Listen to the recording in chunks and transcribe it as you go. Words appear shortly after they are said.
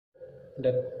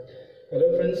Hello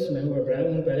friends, मैं हूँ Abraham.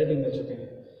 हम पहले भी मिल चुके हैं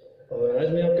और आज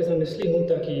मैं आपके सामने इसलिए हूँ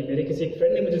ताकि मेरे किसी एक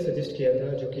फ्रेंड ने मुझे सजेस्ट किया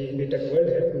था, जो कि इंडी टेक वर्ल्ड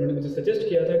है। उन्होंने मुझे सजेस्ट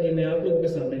किया था कि मैं आप लोगों के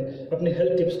सामने अपने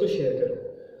हेल्थ टिप्स को शेयर करूँ।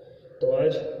 तो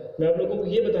आज मैं आप लोगों को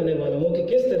ये बताने वाला हूँ कि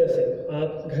किस तरह से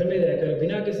आप घर में रहकर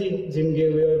बिना किसी जिम गए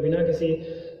हुए और बिना किसी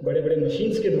बड़े बड़े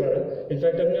मशीन्स के द्वारा,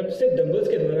 इनफैक्ट अपने सिर्फ डंबल्स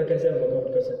के द्वारा कैसे आप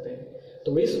वर्कआउट कर सकते हैं।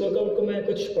 तो इस वर्कआउट को मैं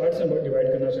कुछ पार्ट्स में डिवाइड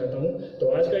करना चाहता हूँ। तो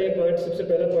आज का ये पार्ट, सबसे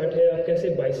पहला पार्ट है आप कैसे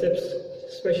बाइसेप्स,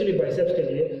 स्पेशली बाइसेप्स के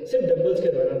लिए सिर्फ डंबल्स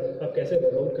के द्वारा आप कैसे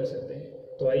वर्कआउट कर सकते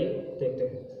हैं। तो आइए देखते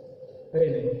हैं। अरे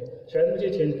नहीं, शायद मुझे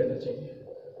चेंज करना चाहिए।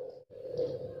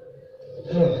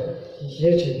 हाँ,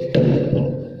 ये चाहिए।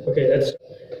 Okay, let's.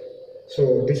 So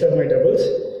this are my doubles.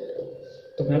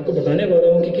 तो मैं आपको बताने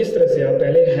वाला हूँ कि किस तरह से आप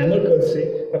पहले हैमर कर्ल्स से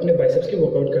अपने बाइसेप्स की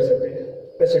वर्कआउट कर सकते हैं।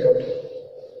 Let's check out.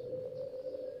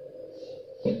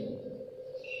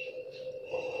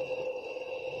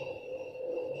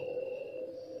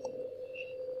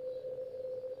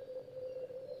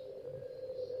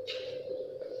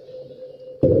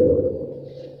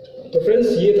 तो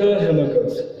फ्रेंड्स, ये था हैमर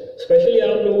कर्ल्स। स्पेशली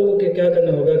आप लोगों को क्या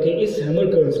करना होगा कि इस हैमर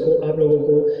कर्ल्स को आप लोगों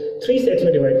को 3 सेट्स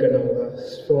में डिवाइड करना होगा।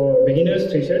 फॉर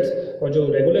बिगिनर्स 3 सेट्स, और जो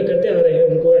रेगुलर करते आ रहे हैं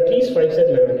उनको एटलीस्ट 5 सेट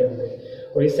लगाने होंगे।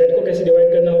 और इस सेट को कैसे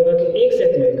डिवाइड करना होगा कि एक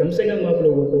सेट में कम से कम आप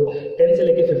लोगों को 10 से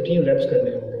लेकर 15 रेप्स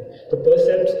करने होंगे। तो पर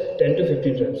sets 10 to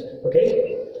 15 wraps. Okay,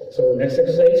 so next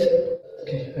exercise.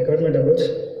 Okay, I got my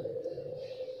dumbbells.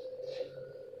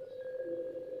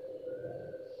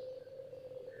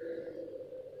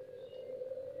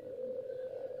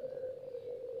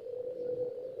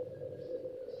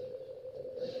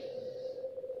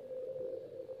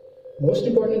 Most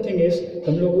important thing is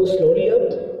हम लोग को slowly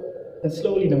up and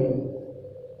slowly down,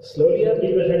 slowly up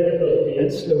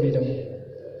and slowly down,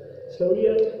 slowly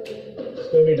up,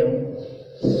 slowly down,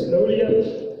 slowly up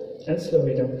and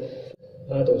slowly down।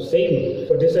 हाँ, तो same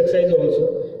for this exercise also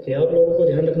कि आप लोगों को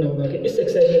ध्यान रखना होगा कि इस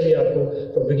एक्सरसाइज में भी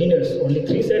आपको for beginners only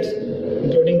 3 sets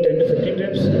including 10 to 15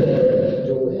 wraps, और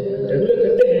जो रेगुलर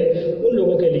करते हैं उन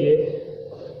लोगों के लिए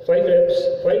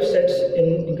 5 sets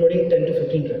including 10 to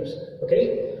 15 reps। Okay,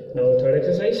 now third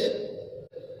exercise,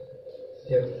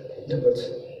 yeah, dumbbells.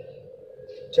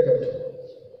 Check out.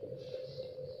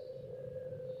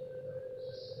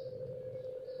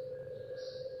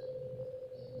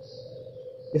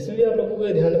 इसमें भी आप लोगों को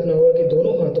ध्यान रखना होगा कि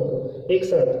दोनों हाथों को एक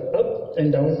साथ अप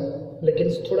एंड डाउन,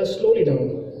 लेकिन थोड़ा स्लोली डाउन,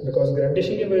 बिकॉज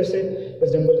ग्रेविटेशन की वजह से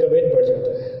इस डंबल का वेट बढ़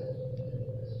जाता है।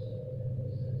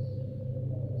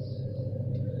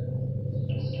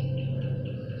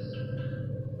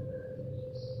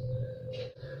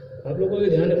 आप लोगों को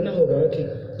ध्यान रखना होगा कि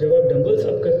जब आप डंबल्स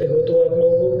अप करते हो तो आप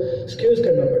लोगों को स्क्यूज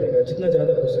करना पड़ेगा जितना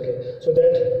ज़्यादा हो सके, so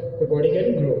that your body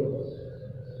can grow.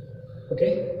 Okay,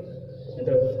 and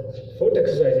the fourth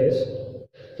exercise is,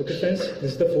 okay friends,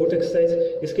 this is the fourth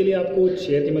exercise. इसके लिए आपको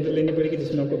चेयर की मदद लेनी पड़ेगी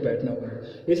जिसमें आपको बैठना होगा।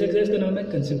 इस एक्सरसाइज का नाम है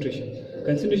कंसंट्रेशन।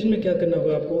 कंसंट्रेशन में क्या करना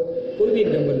होगा, आपको कोई भी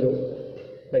एक dumbbell low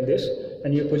like this,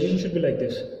 and your position should be like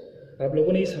this. आप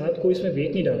लोगों ने इस हाथ को, इसमें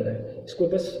वेट नहीं डालना है, इसको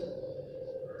बस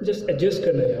जस्ट एडजस्ट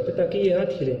करना है यहाँ पे ताकि ये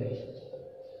हाथ हिले नहीं।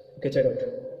 Okay, check out.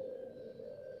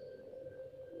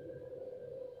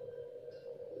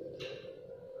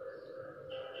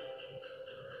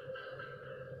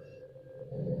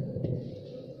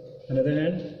 Another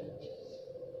hand.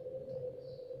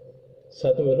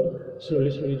 साथ में बोलो,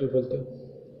 स्लोली स्लोली जो बोलते हो।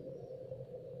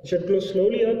 You should go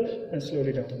slowly up and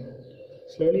slowly down,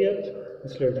 slowly up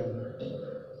and slowly down.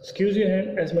 Squeeze your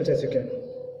hand as much as you can.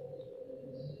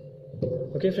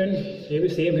 Okay friend, ये भी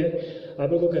सेम है।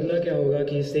 आप लोगों को करना क्या होगा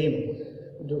कि सेम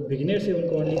जो बिगिनर्स है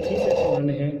उनको ओनली 3 सेट्स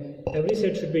मारने हैं। Every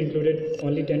set should be included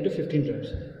only 10 to 15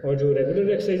 wraps, और जो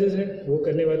रेगुलर एक्सरसाइजेज हैं वो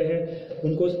करने वाले हैं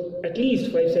उनको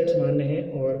एटलीस्ट 5 सेट्स मारने हैं,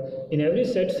 और in every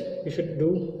sets you should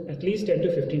do at least 10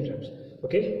 to 15 wraps.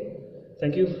 Okay,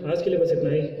 thank you. आज के लिए बस इतना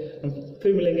ही। हम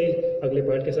फिर मिलेंगे अगले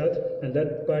पार्ट के साथ, and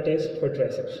that part is for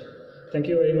triceps. Thank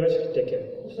you very much, take care,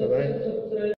 bye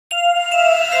bye.